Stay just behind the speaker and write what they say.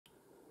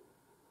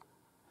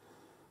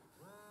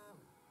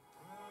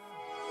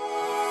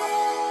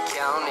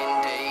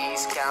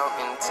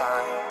counting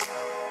time.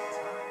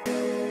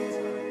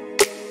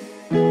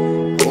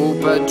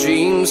 Hope our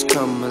dreams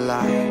come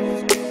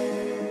alive.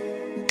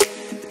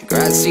 The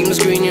grass seems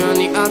greener on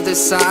the other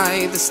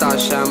side. The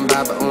stars shine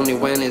bright but only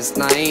when it's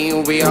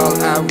night. We all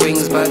have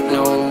wings but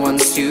no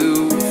one's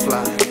to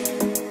fly.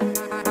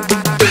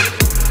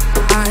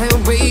 I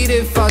have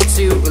waited for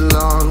too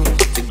long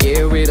to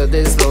get rid of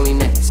this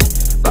loneliness.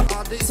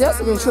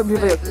 Sziasztok, én Sobri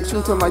vagyok, és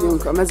úton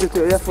vagyunk a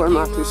Mezőtúri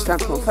református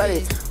templom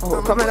felé,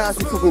 ahol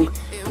kamerázni fogunk,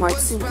 majd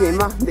szintén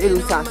ma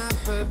délután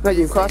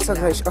megyünk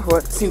Karcagra is,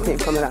 ahol szintén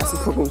kamerázni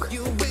fogunk.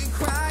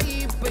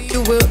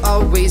 You will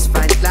always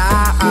find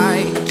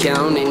light,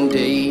 counting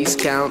days,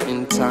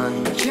 counting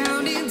time,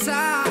 counting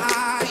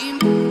time.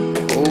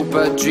 Hope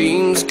our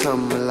dreams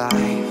come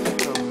alive.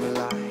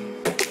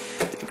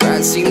 The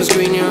grass seems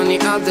greener on the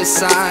other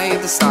side.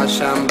 The stars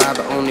shine bright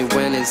but only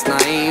when it's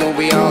night.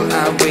 We all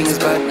have wings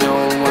but no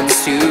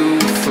one's to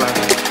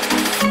fly.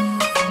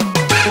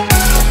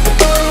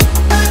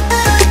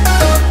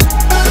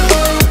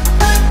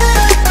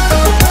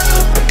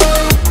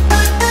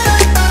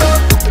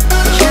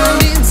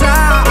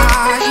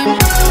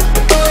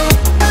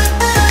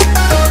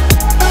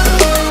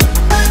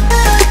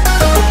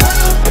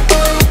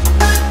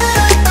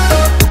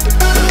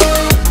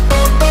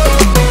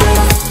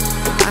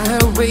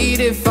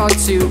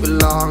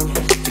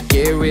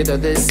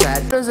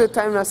 Előző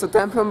timelapse a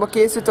templomba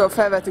készült, ahol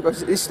felvettük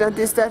az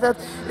istentiszteletet,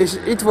 és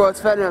itt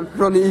volt velem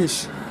Roni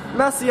is.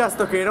 Na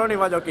sziasztok, én Roni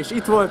vagyok, és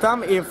itt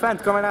voltam, én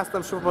fent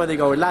kameráztam, Sobri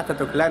pedig, ahogy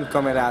láthatok, lent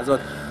kamerázott.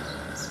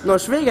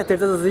 Nos, véget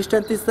ért ez az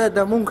istentisztelet, de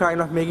a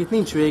munkánknak még itt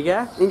nincs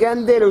vége.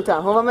 Igen,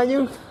 délután hova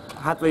megyünk?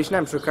 Hát vagyis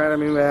nem sokára,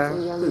 mivel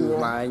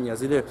már ennyi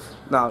az idő.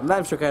 Na,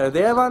 nem sokára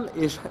dél van,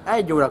 és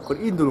 1 órakor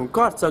indulunk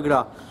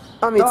Karcagra.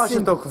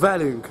 Tartsatok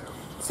velünk!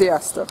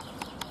 Sziasztok!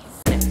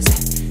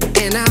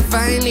 And I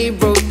finally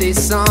wrote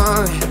this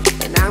song,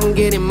 and I'm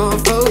getting more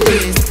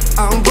focused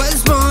on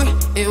what's wrong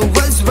and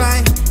what's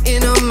right,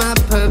 and on my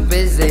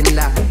purpose in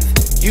life.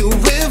 You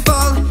will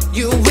fall,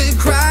 you will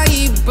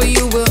cry, but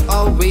you will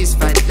always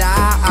find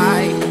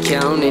light.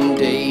 Counting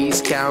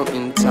days,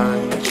 counting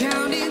time,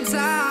 counting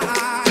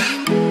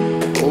time.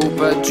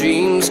 Hope our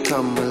dreams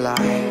come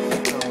alive.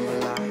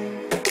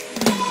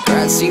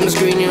 Grass seems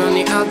greener on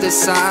the other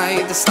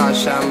side. The stars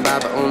shine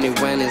bright but only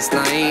when it's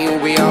night.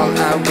 We all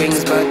have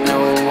wings but no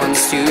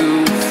one's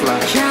to fly.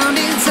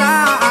 Counting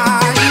time.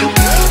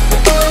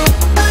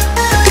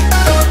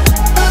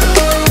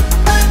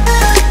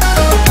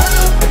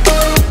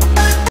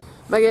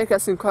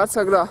 Megérkeztünk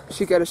Karcagra,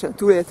 sikeresen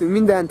túléltünk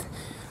mindent.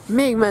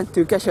 Még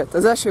mentünk, esett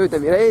az eső, de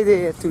mire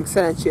értünk,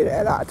 szerencsére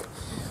elállt.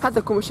 Hát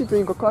akkor most itt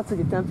vagyunk a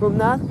karcagi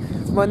templomnál,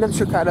 majd nem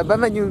sokára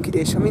bemegyünk,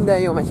 és ha minden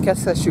jó megy,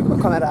 kezdhessük a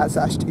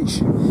kamerázást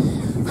is.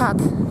 Hát,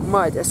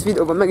 majd ezt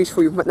videóban meg is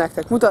fogjuk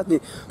nektek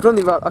mutatni,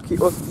 Ronival, aki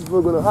ott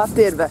dolgol a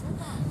háttérbe.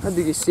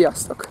 Addig is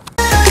sziasztok!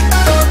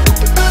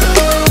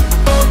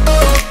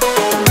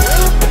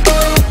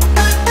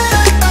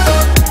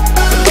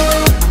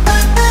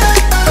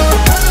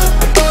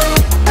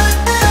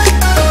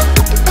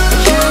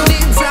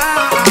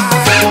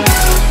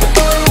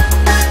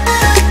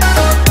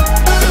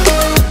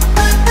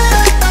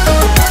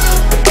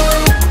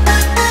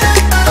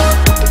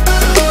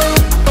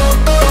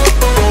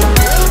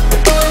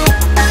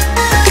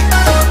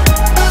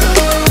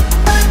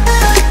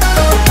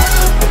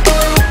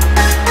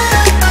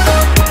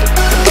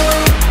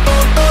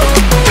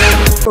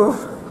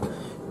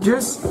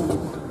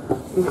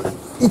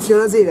 Itt jön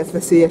az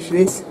életveszélyes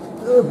rész.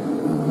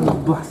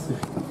 Basszus.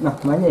 Na,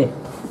 menjél.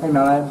 Meg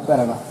már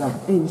beragadtam.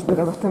 Én is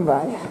beragadtam,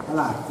 várjál.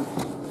 Látszik.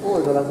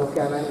 Oldalazok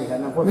kell menni, de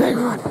nem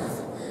megvan.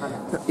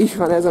 Na, is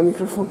van ez a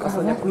mikrofonkábel. Azt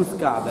mondja, plusz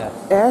kábel.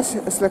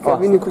 Ezt le kell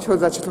vinnünk, hogy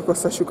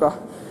hozzácsatlakoztassuk a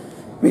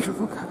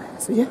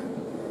mikrofonkábelhez, ugye?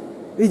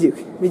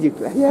 Vigyük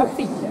le. Hát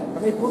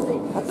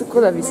figyelj, hát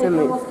akkor leviszem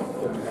még.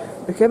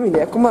 Nekem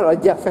mindegy, akkor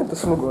maradjál fent,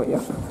 azt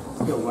fogolja.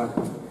 Jó van.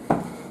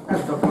 Nem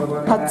tudok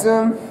fogolni. Hát,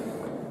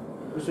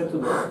 most sem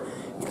tudom.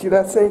 itt ki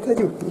lehet szerinted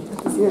jutni?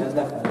 Hát ez ilyen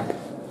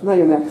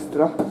nagyon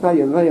extra,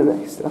 nagyon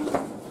extra.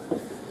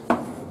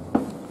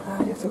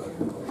 Várjatok.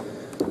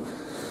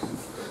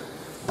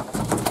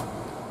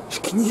 És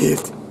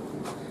kinyílt.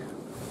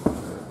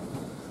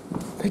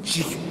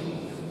 Magic.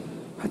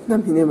 Hát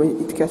nem hinném, hogy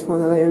itt kellett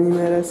volna lejönni,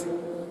 mert ez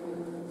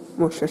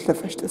most lett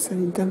lefestve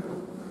szerintem.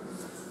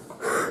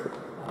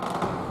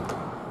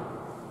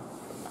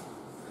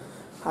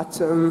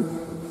 Hát,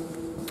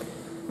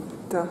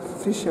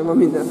 frissen van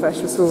minden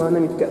felső, szóval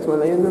nem itt kellett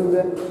volna jönnöm,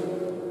 de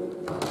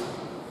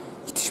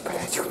itt is be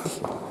lehet jutni.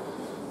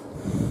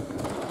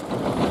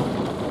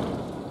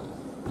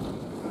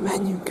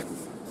 Menjünk.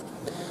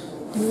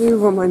 Jó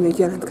van, majd még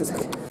jelentkezek.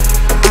 I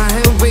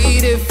have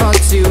waited for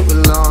too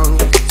long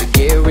to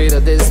get rid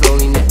of this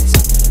loneliness,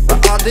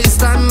 but all this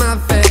time I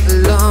felt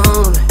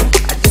alone.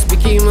 I just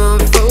became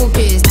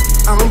unfocused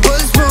on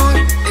what's wrong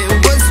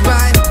and what's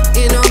right,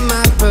 and on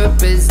my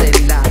purpose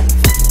in life.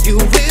 You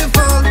will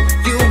fall,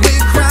 you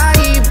will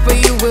cry, but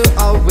you will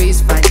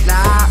always find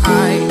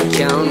light.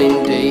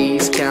 Counting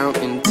days,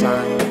 counting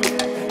time.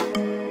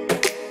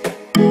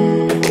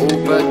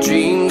 Hope our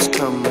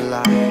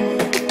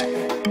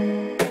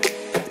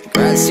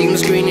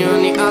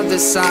the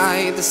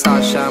side. The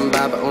stars shine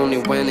bright, but only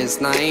when it's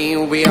night.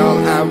 We all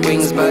have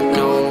wings, but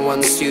no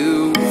one's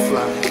to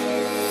fly.